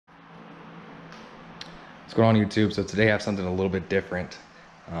What's going on YouTube? So today I have something a little bit different.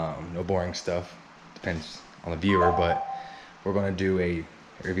 No boring stuff, depends on the viewer, but we're gonna do a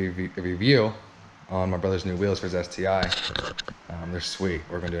review on my brother's new wheels for his STI. They're sweet.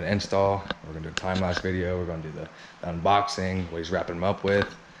 We're gonna do an install, we're gonna do a time-lapse video, we're gonna do the unboxing, what he's wrapping them up with.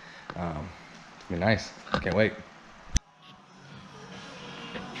 It's gonna be nice, can't wait.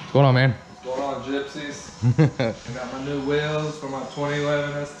 What's going on, man? What's going on, gypsies? I got my new wheels for my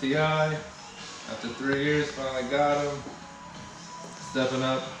 2011 STI. After 3 years, finally got them. Stepping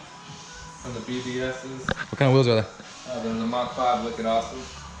up from the BBSs. What kind of wheels are they? They're the Mach 5 Wicked Awesome.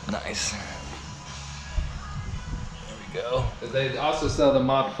 Nice. There we go. They also sell the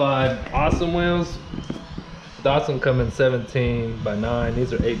Mach 5 Awesome wheels. The Awesome come in 17x9.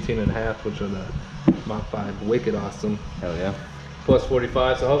 These are 18.5, which are the Mach 5 Wicked Awesome. Hell yeah. Plus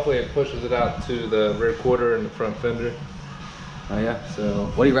 45, so hopefully it pushes it out to the rear quarter and the front fender. Oh yeah. So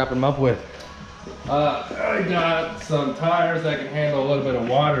What are you wrapping them up with? I got some tires that can handle a little bit of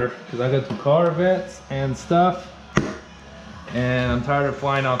water because I got some car events and stuff, and I'm tired of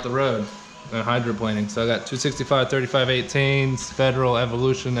flying off the road and hydroplaning. So I got 265 3518s, Federal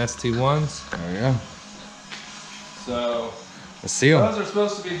Evolution ST1s. There we go. So Let's see them. those are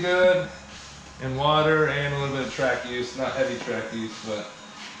supposed to be good in water and a little bit of track use, not heavy track use, but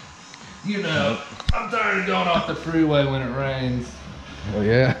you know, I'm tired of going off the freeway when it rains. Oh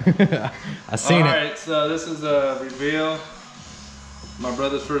yeah. I seen it. Alright, so this is a reveal. My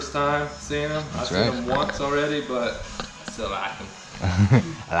brother's first time seeing him. I've seen him once already, but I still like him.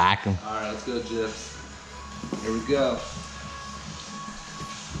 I like them. Alright, let's go, Gyps. Here we go.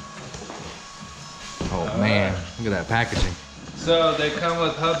 Oh man, look at that packaging. So they come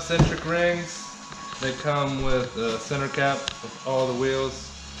with hub-centric rings. They come with a center cap with all the wheels.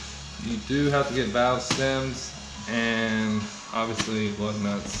 You do have to get valve stems and obviously lug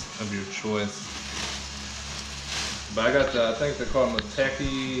nuts of your choice. But I got the, I think they call them the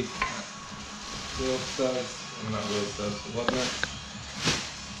techie wheel studs. Not wheel studs, lug nuts.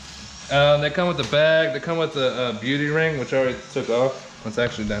 They come with the bag. They come with the beauty ring, which I already took off. It's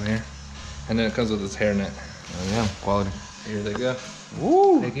actually down here. And then it comes with this hairnet. Oh yeah, quality. Here they go.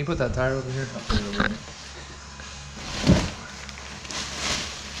 Woo! Hey, can you put that tire over here? I'll put it over here.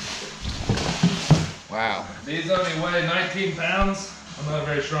 Wow. These only weigh 19 pounds. I'm not a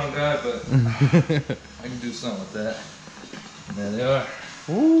very strong guy, but I can do something with that. And there they are.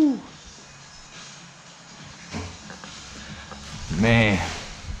 Woo! Man.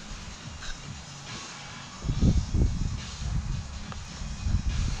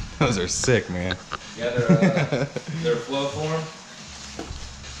 Those are sick, man. Yeah, they're flow form.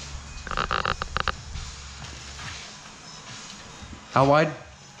 How wide?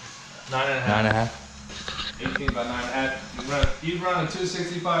 9.5. 9.5. 18 by 9.5. You can run a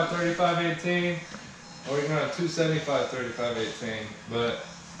 265 3518, or you can run a 275 3518. But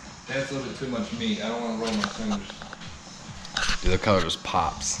that's a little bit too much meat. I don't want to roll my fingers. Dude, the color just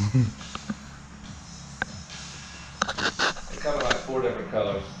pops. They come in like 4 different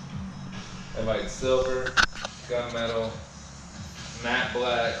colors. They have like silver, gunmetal, matte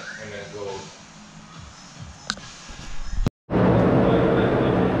black, and then gold.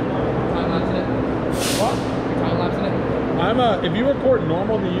 Time-lapsing it? What? You're time-lapsing it? If you record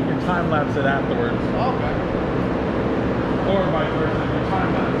normal, then you can time lapse it afterwards. Oh, okay. Or vice versa. If you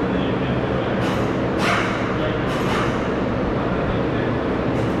time lapse it, then you can do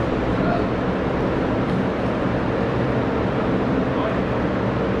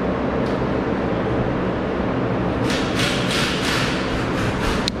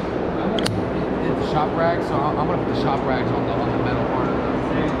It's shop rags, so I'm gonna put the shop rags on the metal part of the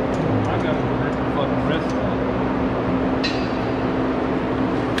See, I got a fucking wrist on.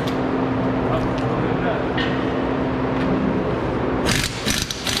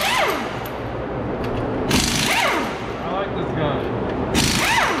 I like this gun.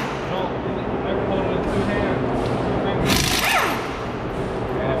 Don't ever hold it in 2 hands. 2 fingers.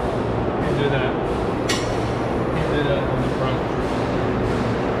 Yeah, can't do that. Can't do that on the front.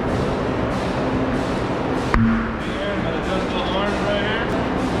 Here, got a adjustable arms right here.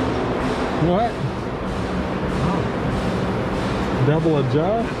 What? Double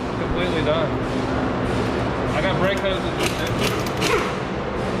adjust? Completely done. I got brake hoses with it.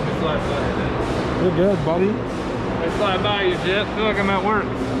 Slide by you. You're good, buddy. They slide by you, Jet. Feel like I'm at work.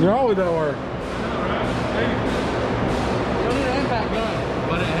 You're always at work. You don't need an impact gun,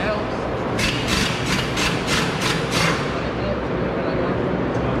 but it helps.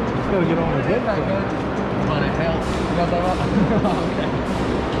 Just gotta get on the hip. Impact gun, but it helps. You got that right? Okay.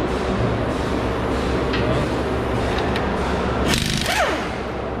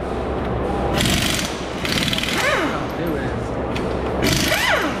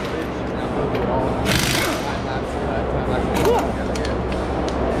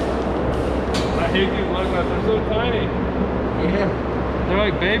 They're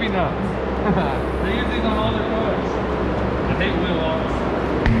like baby nuts. They use these on all their toys. I hate wheel locks.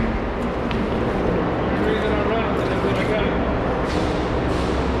 The reason I run them, that's what I got.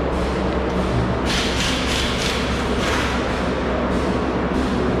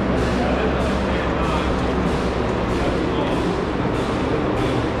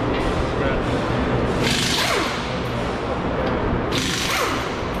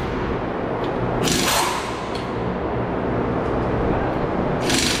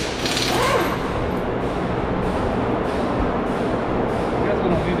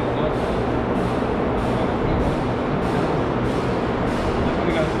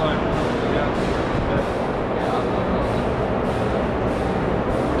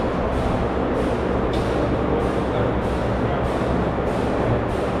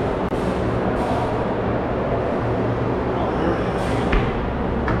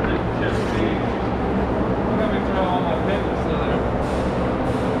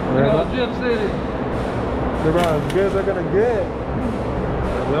 Gyp City. They're about as good as they're gonna get.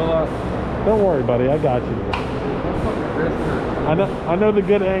 Well, don't worry, buddy. I got you. I know the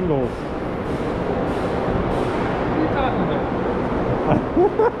good angles. What are you talking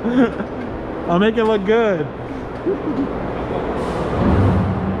about? I'll make it look good.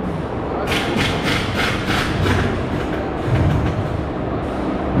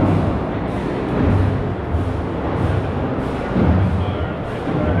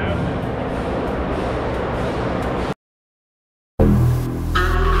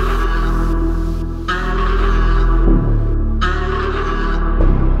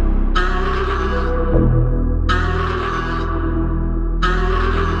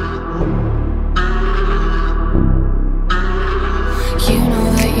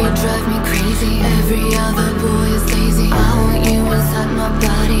 Drive me crazy. Every other boy